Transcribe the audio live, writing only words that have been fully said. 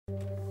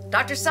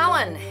Dr.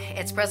 Sullen,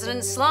 it's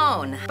President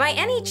Sloan. By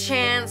any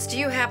chance, do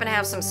you happen to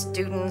have some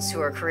students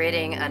who are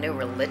creating a new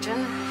religion?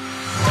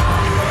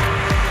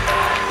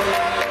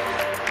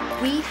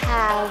 We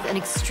have an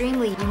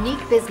extremely unique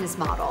business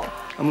model.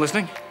 I'm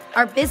listening.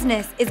 Our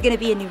business is going to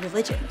be a new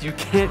religion. You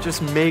can't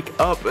just make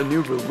up a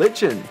new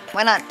religion.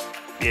 Why not?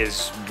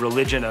 Is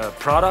religion a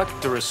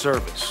product or a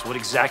service? What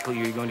exactly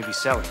are you going to be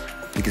selling?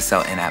 We can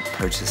sell in-app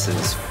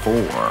purchases for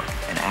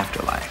an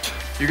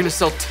afterlife. You're gonna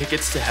sell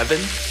tickets to heaven?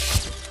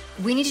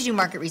 We need to do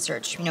market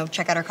research,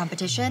 check out our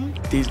competition.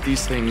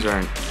 These things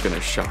aren't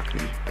gonna shock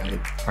me, right?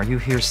 Are you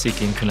here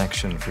seeking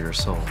connection for your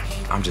soul?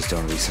 I'm just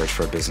doing research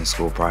for a business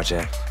school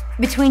project.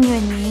 Between you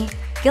and me,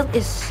 guilt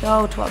is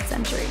so 12th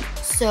century.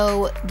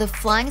 So, the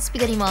flying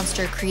spaghetti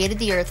monster created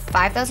the Earth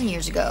 5,000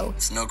 years ago.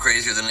 It's no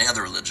crazier than any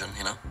other religion,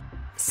 you know?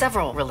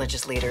 Several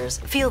religious leaders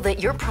feel that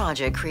your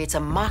project creates a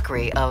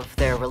mockery of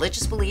their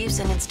religious beliefs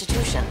and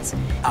institutions.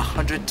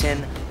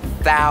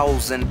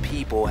 110,000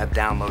 people have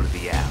downloaded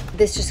the app.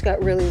 This just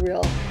got really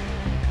real.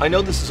 I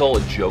know this is all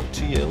a joke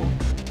to you,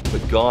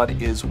 but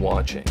God is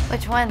watching.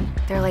 Which one?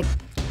 There are like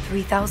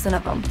 3,000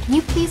 of them. Can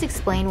you please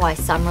explain why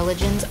some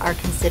religions are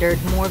considered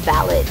more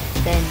valid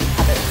than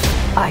others?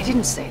 I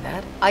didn't say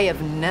that. I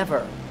have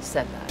never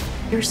said that.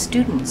 Your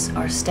students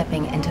are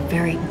stepping into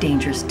very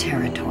dangerous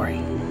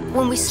territory.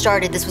 When we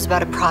started, this was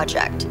about a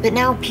project, but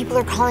now people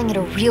are calling it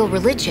a real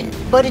religion.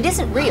 But it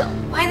isn't real.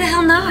 Why the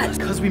hell not?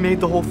 Because we made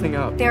the whole thing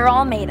up. They're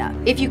all made up.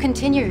 If you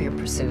continue your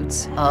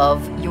pursuits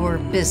of your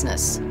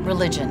business,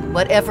 religion,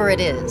 whatever it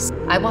is,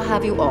 I will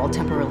have you all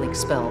temporarily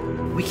expelled.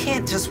 We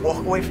can't just walk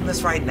away from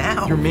this right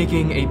now. You're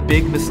making a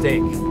big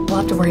mistake. We'll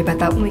have to worry about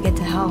that when we get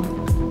to hell.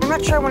 I'm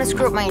not sure I want to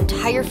screw up my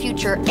entire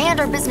future and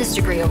our business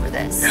degree over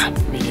this. Yeah,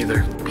 me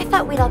neither. I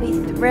thought we'd all be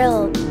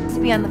thrilled to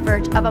be on the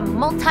verge of a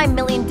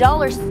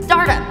multi-million-dollar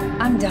startup.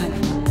 I'm done.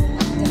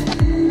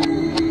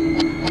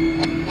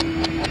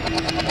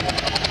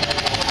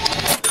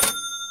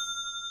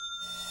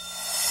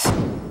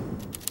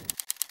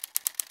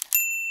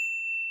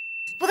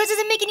 Well, that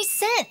doesn't make any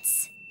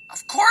sense.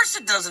 Of course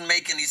it doesn't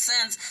make any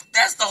sense.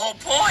 That's the whole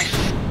point.